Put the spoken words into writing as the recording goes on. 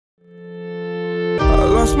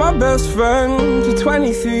lost my best friend to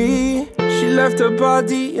 23. She left her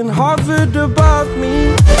body in Harvard above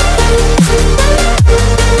me.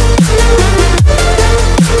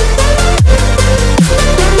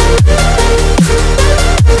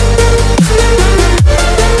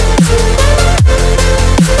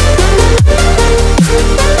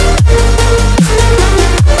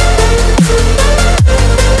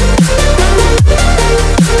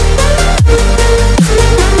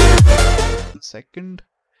 Second.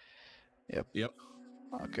 Yep.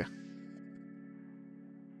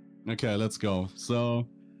 Okay, let's go. So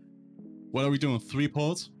what are we doing? 3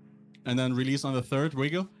 polls and then release on the 3rd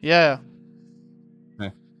wiggle? Yeah.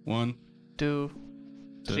 Okay. 1, 2,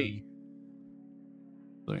 3.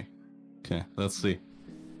 Okay, let's see.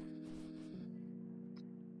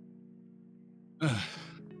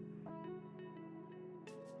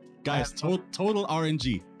 Guys, total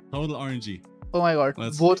RNG. Total RNG. Oh my god.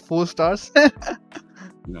 Both 4 stars.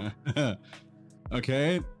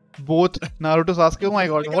 Okay. Both Naruto Sasuke. Oh my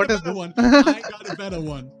god. What is this? I got a better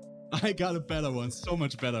one. I got a better one. So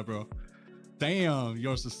much better, bro. Damn,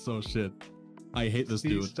 yours is so shit. I hate this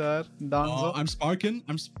dude. Star, Danzo. I'm sparking.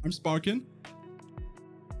 I'm sparking.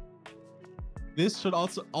 This should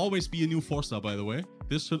also always be a new 4-star, by the way.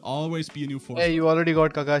 This should always be a new 4-star. Hey, you already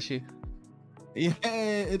got Kakashi. Yeah,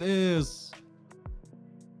 it is.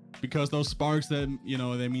 Because those sparks, that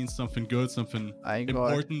they mean something good, something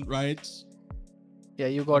important, right? Yeah,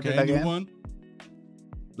 you got it again. New one.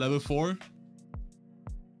 Level 4.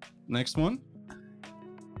 Next one.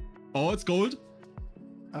 Oh, it's gold.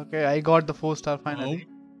 Okay, I got the 4-star finally.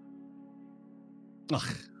 Oh.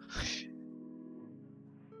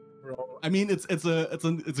 Bro, I mean, it's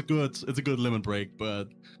a good limit break, but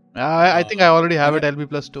I think I already have it LB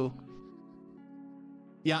 +2.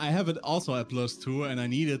 Yeah, I have it also at +2, and I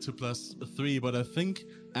need it to +3, but I think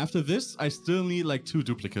after this, I still need like 2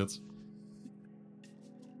 duplicates.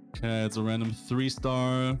 Okay, it's a random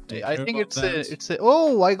 3-star. I think it's a.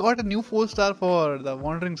 Oh, I got a new 4-star for the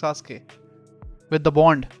Wandering Sasuke with the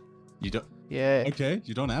bond. You don't? Yeah. Okay,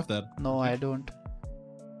 you don't have that. No, I don't.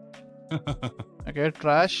 Okay,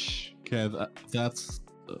 trash. Okay, that's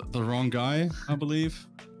the wrong guy, I believe.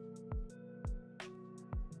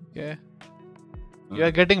 Okay. You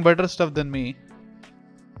are getting better stuff than me.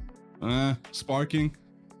 Sparking.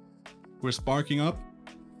 We're sparking up.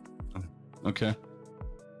 Okay.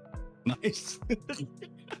 Nice.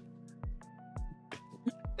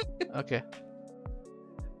 Okay.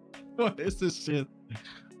 What is this shit?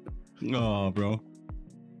 Oh, bro.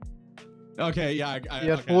 Okay, yeah.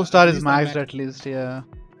 Your 4-star is maxed at least, yeah.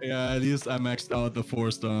 Yeah, at least I maxed out the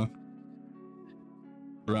 4-star.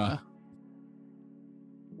 Bruh.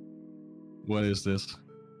 What is this?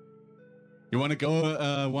 You want to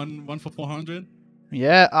go one for 400?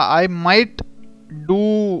 Yeah, I might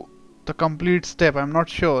do the complete step. I'm not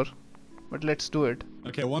sure, but let's do it.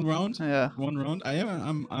 Okay, 1 round. Yeah, 1 round.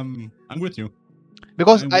 I'm with you.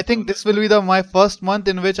 Because I think this will be my first month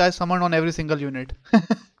in which I summon on every single unit.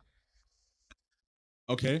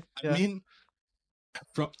 Okay. Yeah. I mean,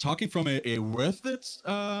 talking from a worth it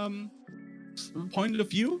point of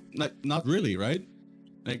view, like not really, right?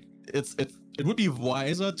 Like it would be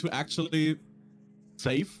wiser to actually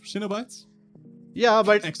save Shinobites. Yeah,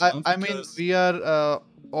 but I mean, we are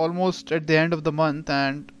almost at the end of the month,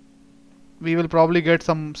 and we will probably get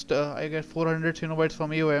some. I get 400 Shinobites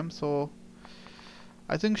from AOM, so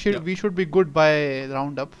I think we should be good by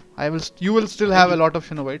roundup. You will still have a lot of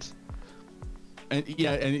Shinobites. And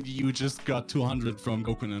yeah, and you just got 200 from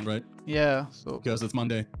Gokunen, right? Yeah, so because it's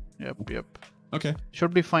Monday. Yep. Okay.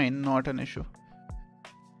 Should be fine, not an issue.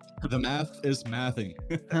 The math is mathing.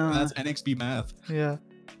 That's NxB math. Yeah.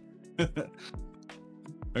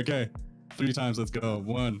 Okay. 3 times, let's go.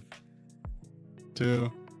 1,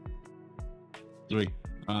 2, 3. Okay.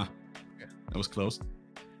 That was close.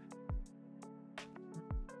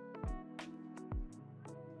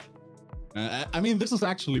 I mean, this is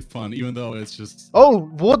actually fun, even though it's just... Oh,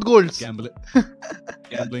 both golds!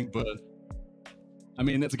 Gambling, but... I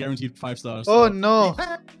mean, it's a guaranteed 5 stars. Oh, so. no!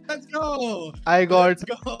 Yeah, let's go! I got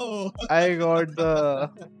the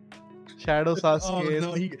Shadow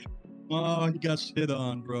Sasuke. Oh, no, he got shit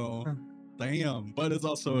on, bro. Damn, but it's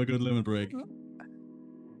also a good limit break.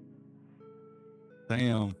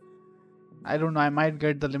 Damn. I don't know, I might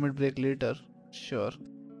get the limit break later. Sure.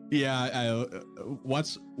 Yeah,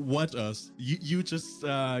 what us? You just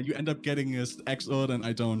you end up getting his XO'd and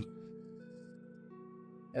I don't.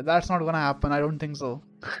 Yeah, that's not gonna happen. I don't think so.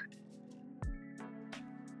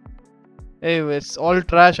 Anyway, it's all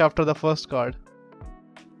trash after the first card.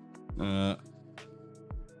 Okay,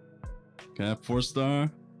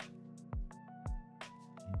 4-star.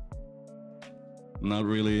 Not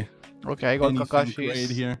really. Okay, I got Kakashi. Great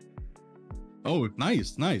here. Oh,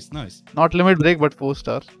 nice. Not limit break, but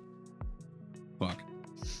 4-star. Fuck.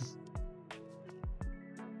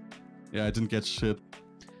 Yeah, I didn't get shit.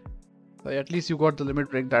 At least you got the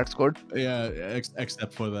limit break. That's good. Yeah,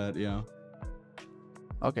 except for that, yeah.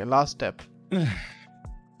 Okay, last step.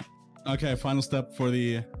 Okay, final step for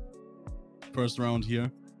the first round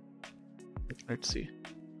here. Let's see.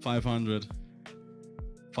 500.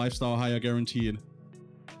 5-star higher guaranteed.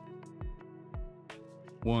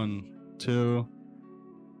 1, 2,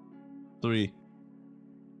 3.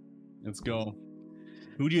 Let's go.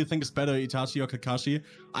 Who do you think is better, Itachi or Kakashi?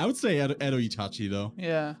 I would say Edo Itachi, though.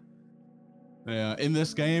 Yeah. Yeah, in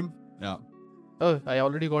this game, yeah. Oh, I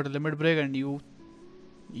already got a limit break, and you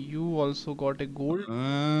also got a gold.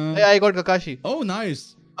 Hey, I got Kakashi. Oh,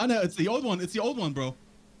 nice. Oh, no, it's the old one. It's the old one, bro.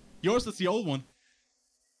 Yours is the old one.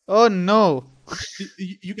 Oh, no.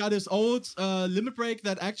 You got his old limit break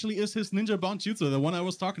that actually is his ninja bond jutsu, the one I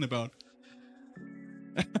was talking about.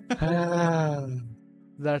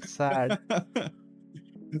 That's sad.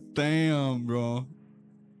 Damn, bro.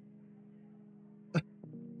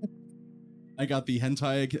 I got the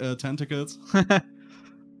hentai tentacles.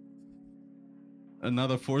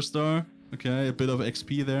 Another 4-star. Okay, a bit of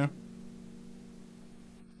XP there.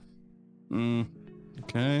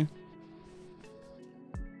 Okay.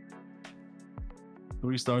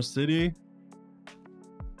 3-star city.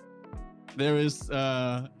 There is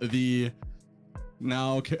the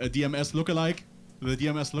now DMS lookalike. The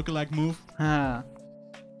DMS lookalike move.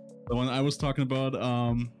 The one I was talking about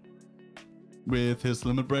with his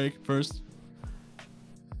limit break first.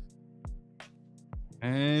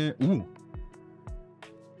 Ooh.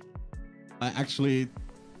 I actually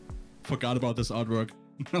forgot about this artwork.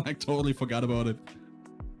 Like totally forgot about it.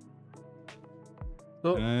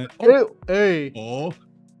 So, oh. Hey. Oh.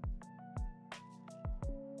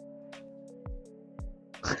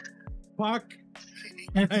 Fuck.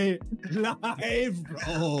 Hey, live,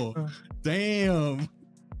 bro. Damn.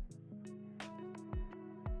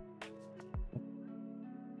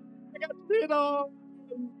 I got shit on.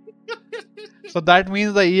 So that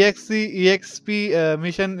means the EXP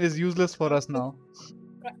mission is useless for us now.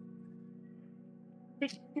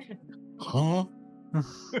 Huh?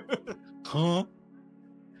 Huh?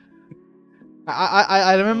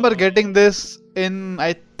 I remember getting this in,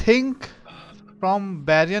 I think, from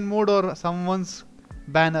Baryon mode or someone's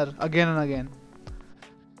banner again and again.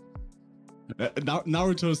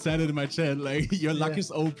 Naruto said it in my chat, like, your luck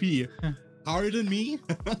is OP. Harder than me?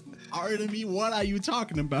 Harder than me? What are you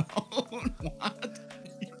talking about? What are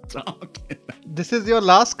you talking about? This is your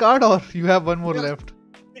last card, or you have one more left?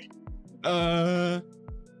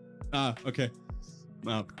 Okay.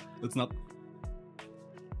 No, it's not.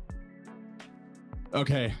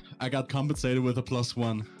 Okay, I got compensated with a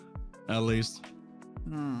 +1, at least.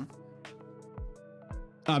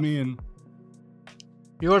 I mean,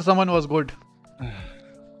 your summon was good.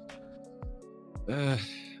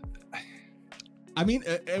 I mean,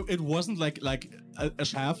 it wasn't like a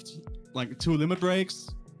shaft, like 2 limit breaks.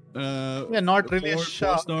 Yeah, not really a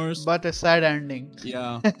shaft, but a sad ending.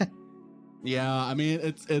 Yeah. Yeah, I mean,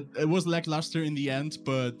 it was lackluster in the end,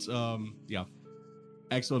 but yeah,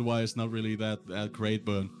 XOD wise not really that great,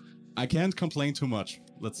 but I can't complain too much.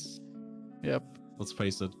 Let's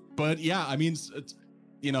face it. But yeah, I mean, it's,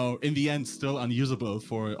 you know, in the end, still unusable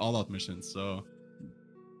for all-out missions, so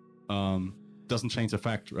doesn't change the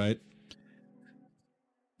fact, right?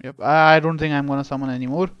 Yep, I don't think I'm gonna summon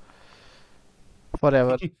anymore.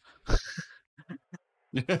 Forever.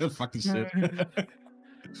 Fucking shit.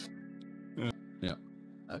 Yeah.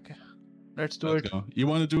 Okay. Let's do it. Go. You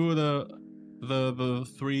want to do the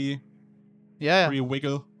 3? Yeah. 3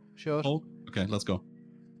 wiggle. Sure. Hold? Okay, let's go.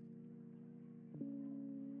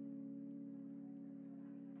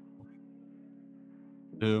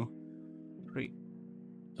 Two. 3.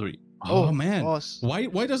 Oh man. Boss. Why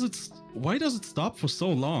does it stop for so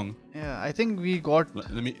long? Yeah, I think we got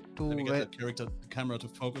Let me get the camera to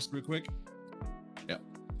focus real quick. Yeah.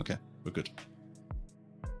 Okay, we're good.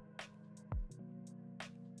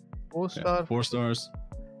 4-star. Okay, 4 stars.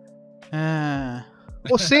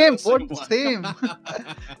 Oh, same. What? Same.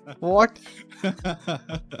 What?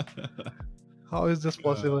 How is this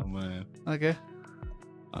possible? Oh, man. Okay.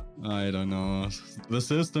 I don't know. The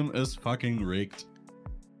system is fucking rigged.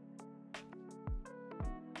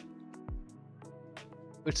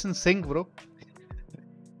 It's in sync, bro.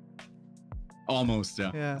 Almost,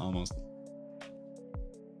 yeah. Yeah. Almost.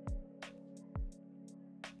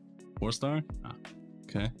 4-star? Ah,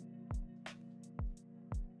 okay.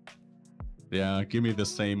 Yeah, give me the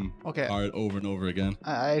same art over and over again.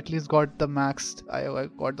 I at least got the maxed. I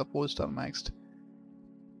got the poster maxed.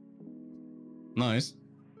 Nice.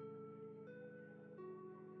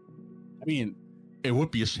 I mean, it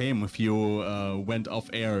would be a shame if you went off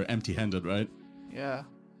air empty-handed, right? Yeah.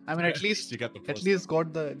 I mean, at least you got the at least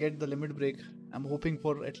get the limit break. I'm hoping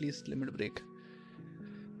for at least limit break.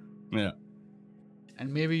 Yeah.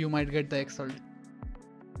 And maybe you might get the Exalt.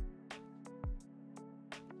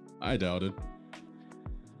 I doubt it.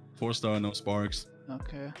 4-star, no sparks.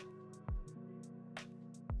 Okay.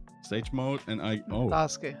 Stage mode, and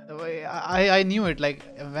Sasuke. I knew it. Like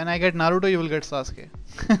when I get Naruto, you will get Sasuke.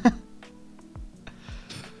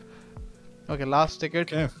 Okay, last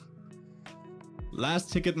ticket. Okay.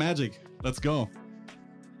 Last ticket magic. Let's go.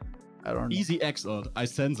 I don't know. Easy X-Alt. I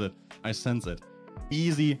sense it. I sense it.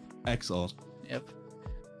 Easy X-Alt. Yep.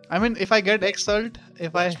 I mean, if I get Exalt,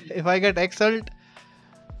 if I get Exalt,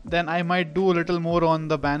 then I might do a little more on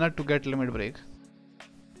the banner to get limit break.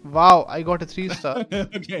 Wow, I got a 3-star.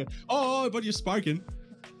 Okay. Oh, but you're sparking.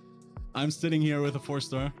 I'm sitting here with a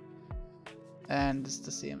 4-star. And it's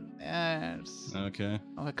the same. Yes. Okay.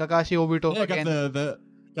 Okay, Kakashi Obito Yeah, again.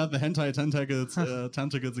 got the hentai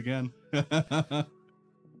tentacles again.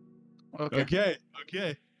 Okay.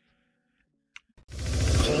 Okay.